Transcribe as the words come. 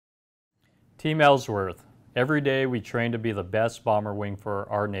Team Ellsworth, every day we train to be the best bomber wing for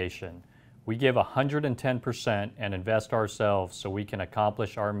our nation. We give 110% and invest ourselves so we can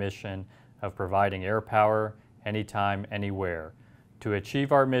accomplish our mission of providing air power anytime, anywhere. To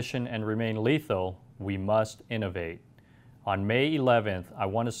achieve our mission and remain lethal, we must innovate. On May 11th, I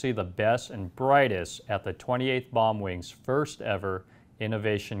want to see the best and brightest at the 28th Bomb Wing's first ever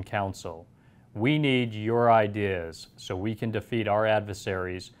Innovation Council. We need your ideas so we can defeat our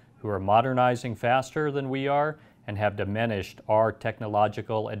adversaries who are modernizing faster than we are and have diminished our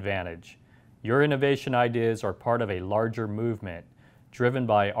technological advantage. Your innovation ideas are part of a larger movement driven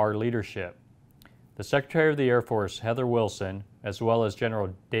by our leadership. The Secretary of the Air Force, Heather Wilson, as well as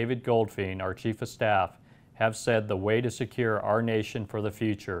General David Goldfein, our Chief of Staff, have said the way to secure our nation for the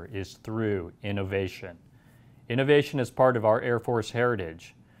future is through innovation. Innovation is part of our Air Force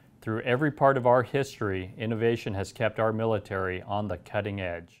heritage. Through every part of our history, innovation has kept our military on the cutting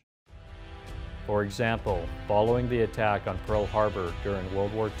edge. For example, following the attack on Pearl Harbor during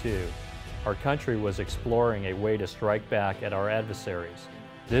World War II, our country was exploring a way to strike back at our adversaries.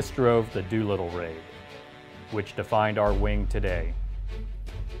 This drove the Doolittle Raid, which defined our wing today.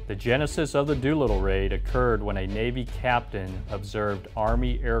 The genesis of the Doolittle Raid occurred when a Navy captain observed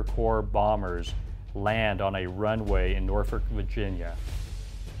Army Air Corps bombers land on a runway in Norfolk, Virginia.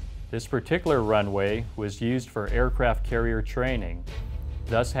 This particular runway was used for aircraft carrier training,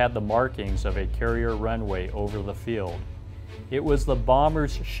 thus had the markings of a carrier runway over the field. It was the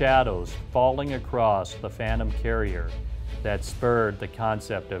bombers' shadows falling across the Phantom carrier that spurred the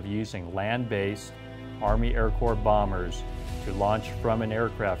concept of using land-based Army Air Corps bombers to launch from an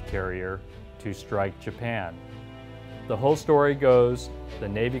aircraft carrier to strike Japan. The whole story goes, the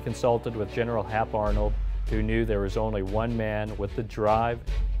Navy consulted with General Hap Arnold, who knew there was only one man with the drive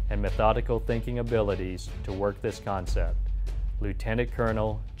and methodical thinking abilities to work this concept, Lieutenant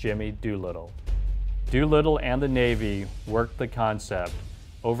Colonel Jimmy Doolittle. Doolittle and the Navy worked the concept,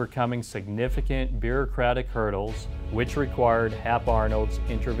 overcoming significant bureaucratic hurdles which required Hap Arnold's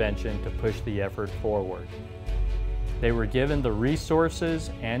intervention to push the effort forward. They were given the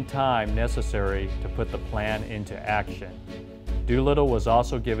resources and time necessary to put the plan into action. Doolittle was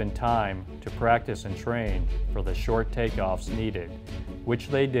also given time to practice and train for the short takeoffs needed, which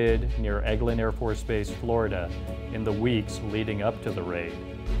they did near Eglin Air Force Base, Florida, in the weeks leading up to the raid.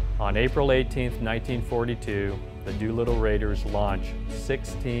 On April 18, 1942, the Doolittle Raiders launched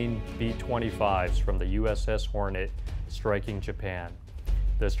 16 B-25s from the USS Hornet, striking Japan.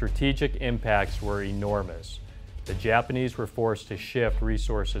 The strategic impacts were enormous. The Japanese were forced to shift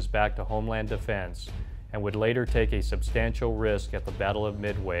resources back to homeland defense and would later take a substantial risk at the Battle of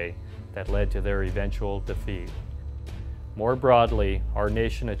Midway that led to their eventual defeat. More broadly, our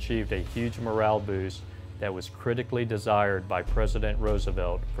nation achieved a huge morale boost that was critically desired by President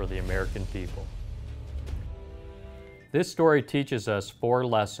Roosevelt for the American people. This story teaches us 4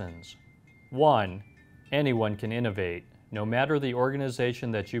 lessons. 1. Anyone can innovate, no matter the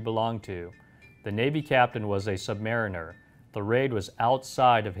organization that you belong to. The Navy captain was a submariner. The raid was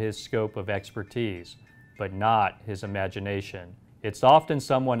outside of his scope of expertise, but not his imagination. It's often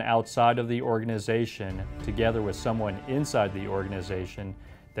someone outside of the organization, together with someone inside the organization,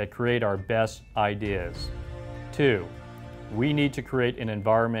 that create our best ideas. 2. We need to create an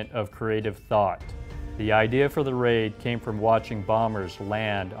environment of creative thought. The idea for the raid came from watching bombers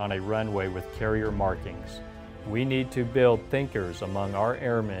land on a runway with carrier markings. We need to build thinkers among our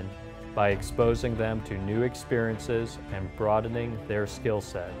airmen by exposing them to new experiences and broadening their skill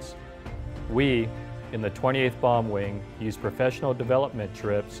sets. We, in the 28th Bomb Wing, use professional development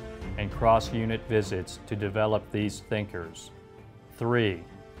trips and cross-unit visits to develop these thinkers. 3.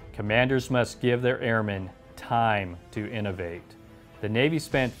 Commanders must give their airmen time to innovate. The Navy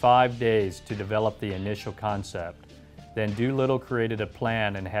spent 5 days to develop the initial concept. Then Doolittle created a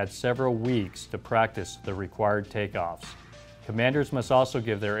plan and had several weeks to practice the required takeoffs. Commanders must also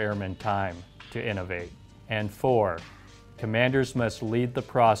give their airmen time to innovate. And 4. Commanders must lead the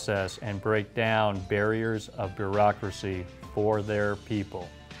process and break down barriers of bureaucracy for their people.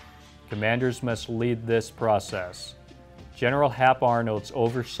 Commanders must lead this process. General Hap Arnold's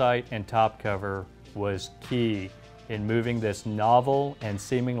oversight and top cover was key in moving this novel and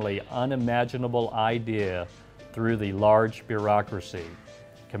seemingly unimaginable idea through the large bureaucracy.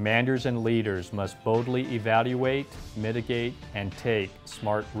 Commanders and leaders must boldly evaluate, mitigate, and take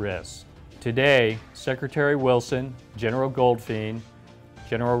smart risks. Today, Secretary Wilson, General Goldfein,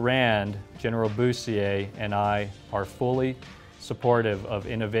 General Rand, General Bussier, and I are fully supportive of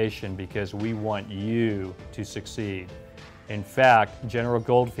innovation because we want you to succeed. In fact, General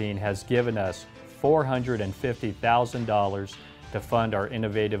Goldfein has given us $450,000 to fund our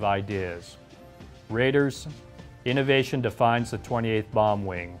innovative ideas. Raiders, innovation defines the 28th Bomb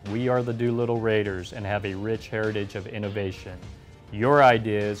Wing. We are the Doolittle Raiders and have a rich heritage of innovation. Your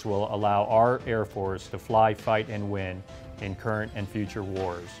ideas will allow our Air Force to fly, fight, and win in current and future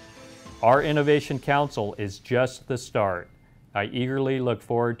wars. Our Innovation Council is just the start. I eagerly look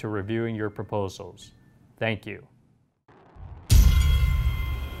forward to reviewing your proposals. Thank you.